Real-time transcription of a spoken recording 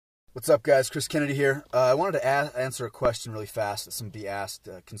What's up, guys? Chris Kennedy here. I wanted to answer a question really fast that somebody asked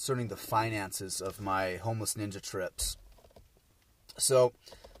concerning the finances of my Homeless Ninja trips. So,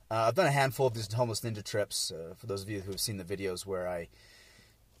 I've done a handful of these Homeless Ninja trips, for those of you who have seen the videos where I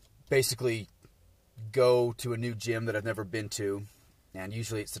basically go to a new gym that I've never been to, and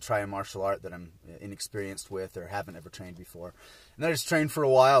usually it's to try a martial art that I'm inexperienced with or haven't ever trained before. And then I just train for a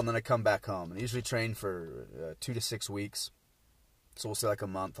while, and then I come back home. And I usually train for 2 to 6 weeks. So we'll say like a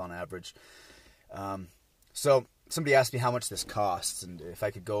month on average. So somebody asked me how much this costs and if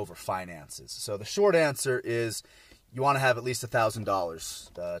I could go over finances. So the short answer is you want to have at least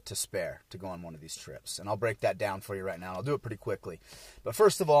 $1,000 to spare to go on one of these trips. And I'll break that down for you right now. I'll do it pretty quickly. But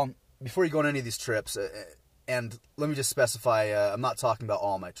first of all, before you go on any of these trips, and let me just specify, I'm not talking about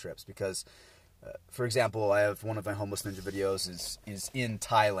all my trips because for example, I have one of my Homeless Ninja videos is in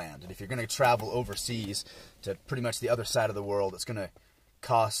Thailand. And if you're going to travel overseas to pretty much the other side of the world, it's going to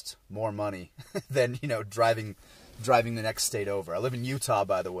cost more money than, driving the next state over. I live in Utah,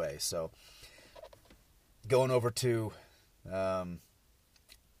 by the way, so going over to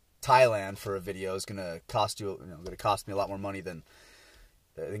Thailand for a video is going to cost me a lot more money than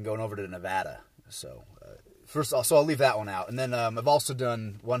going over to Nevada. So so I'll leave that one out. And then I've also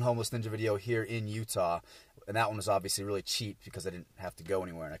done one Homeless Ninja video here in Utah, and that one was obviously really cheap because I didn't have to go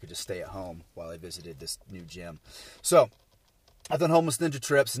anywhere and I could just stay at home while I visited this new gym. So I've done Homeless Ninja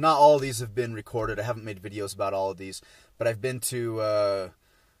trips. Not all of these have been recorded. I haven't made videos about all of these, but I've been to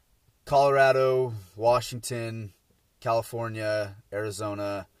Colorado, Washington, California,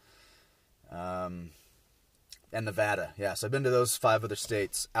 Arizona, and Nevada. Yeah, so I've been to those 5 other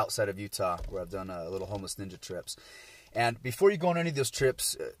states outside of Utah where I've done little Homeless Ninja trips. And before you go on any of those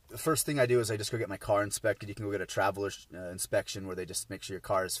trips, the first thing I do is I just go get my car inspected. You can go get a traveler's inspection where they just make sure your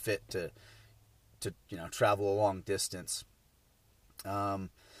car is fit to travel a long distance. The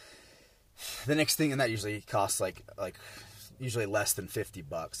next thing, and that usually costs like usually less than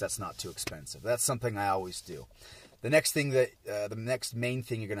 $50. That's not too expensive. That's something I always do. The next thing the next main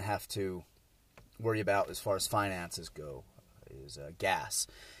thing you're going to have to worry about as far as finances go is gas.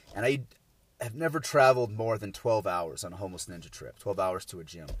 And I have never traveled more than 12 hours on a Homeless Ninja trip, 12 hours to a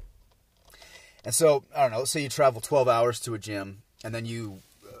gym. And so, I don't know, let's say you travel 12 hours to a gym, and then you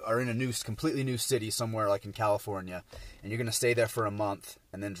are in a completely new city somewhere like in California, and you're going to stay there for a month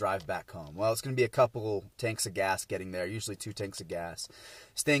and then drive back home. Well, it's going to be a couple tanks of gas getting there, usually 2 tanks of gas.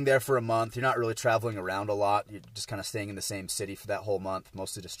 Staying there for a month, you're not really traveling around a lot. You're just kind of staying in the same city for that whole month,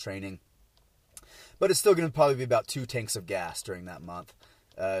 mostly just training. But it's still going to probably be about 2 tanks of gas during that month.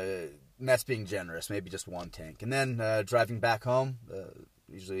 And that's being generous, maybe just 1 tank. And then driving back home,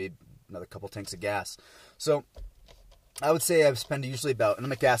 usually another couple tanks of gas. So I would say I spend usually about, and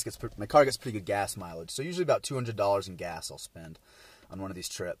my car gets pretty good gas mileage, so usually about $200 in gas I'll spend on one of these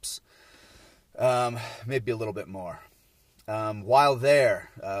trips. Maybe a little bit more. While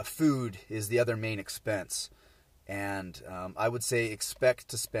there, food is the other main expense. And I would say expect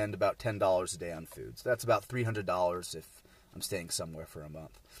to spend about $10 a day on food. So that's about $300 if I'm staying somewhere for a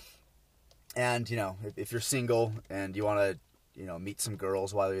month. And, if you're single and you want to, meet some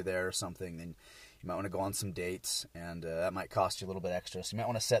girls while you're there or something, then you might want to go on some dates, and that might cost you a little bit extra. So you might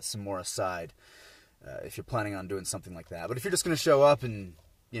want to set some more aside if you're planning on doing something like that. But if you're just going to show up and,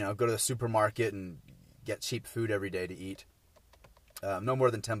 go to the supermarket and get cheap food every day to eat, no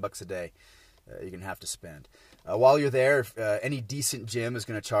more than $10 a day you're going to have to spend. While you're there, any decent gym is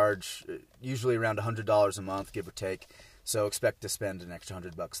going to charge usually around $100 a month, give or take. So expect to spend an extra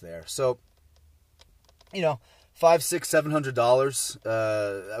 $100 there. So, $500, $600,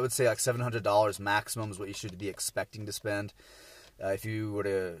 $700. I would say like $700 maximum is what you should be expecting to spend. If you were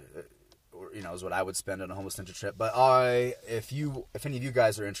to, is what I would spend on a Homeless Ninja trip. But if any of you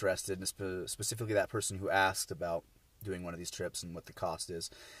guys are interested, and specifically that person who asked about doing one of these trips and what the cost is,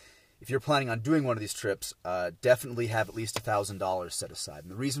 if you're planning on doing one of these trips, definitely have at least $1,000 set aside.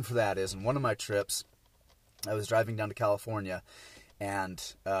 And the reason for that is, on one of my trips, I was driving down to California, and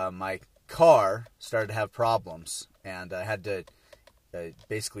my car started to have problems, and I had to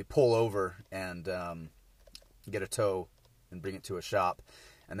basically pull over and get a tow and bring it to a shop,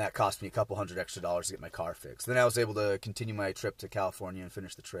 and that cost me a couple $100 extra to get my car fixed. Then I was able to continue my trip to California and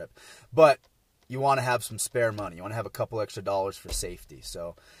finish the trip. But you want to have some spare money. You want to have a couple extra dollars for safety.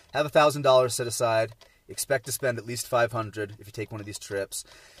 So have $1,000 set aside. Expect to spend at least $500 if you take one of these trips.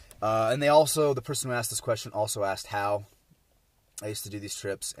 And the person who asked this question also asked how I used to do these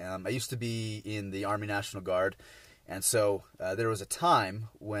trips. I used to be in the Army National Guard, and so there was a time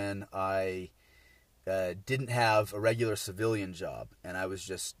when I didn't have a regular civilian job, and I was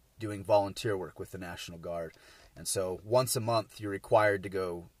just doing volunteer work with the National Guard. And so once a month, you're required to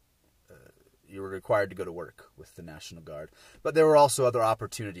go you were required to go to work with the National Guard. But there were also other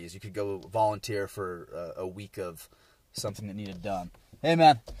opportunities. You could go volunteer for a week of something that needed done. Hey,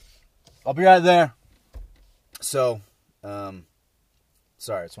 man, I'll be right there. So,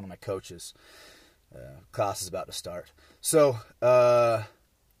 sorry, it's one of my coaches. Class is about to start. So,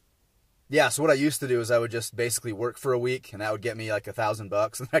 yeah, so what I used to do is I would just basically work for a week, and that would get me like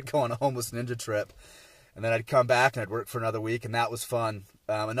 $1,000, and I'd go on a Homeless Ninja trip. And then I'd come back and I'd work for another week, and that was fun.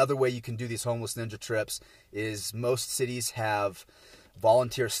 Another way you can do these Homeless Ninja trips is most cities have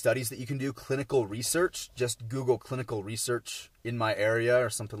volunteer studies that you can do, clinical research. Just Google clinical research in my area or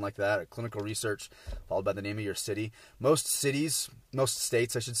something like that, or clinical research followed by the name of your city. Most cities, most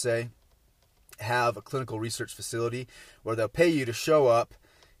states I should say, have a clinical research facility where they'll pay you to show up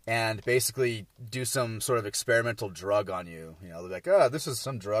and basically do some sort of experimental drug on you. You know, they're like, oh, this is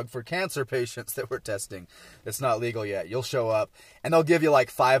some drug for cancer patients that we're testing. It's not legal yet. You'll show up, and they'll give you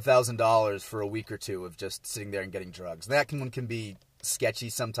like $5,000 for a week or two of just sitting there and getting drugs. And that one can be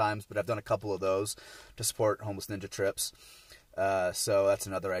sketchy sometimes, but I've done a couple of those to support Homeless Ninja trips. So that's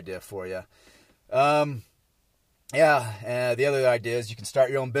another idea for you. The other idea is you can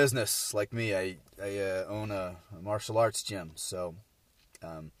start your own business like me. I own a martial arts gym, so...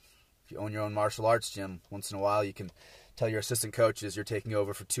 if you own your own martial arts gym, once in a while you can tell your assistant coaches you're taking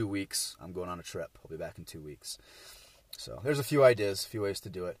over for 2 weeks. I'm going on a trip. I'll be back in 2 weeks. So there's a few ideas, a few ways to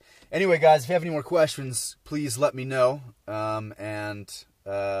do it. Anyway, guys, if you have any more questions, please let me know.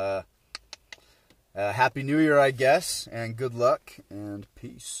 Happy New Year, I guess, and good luck, and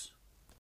peace.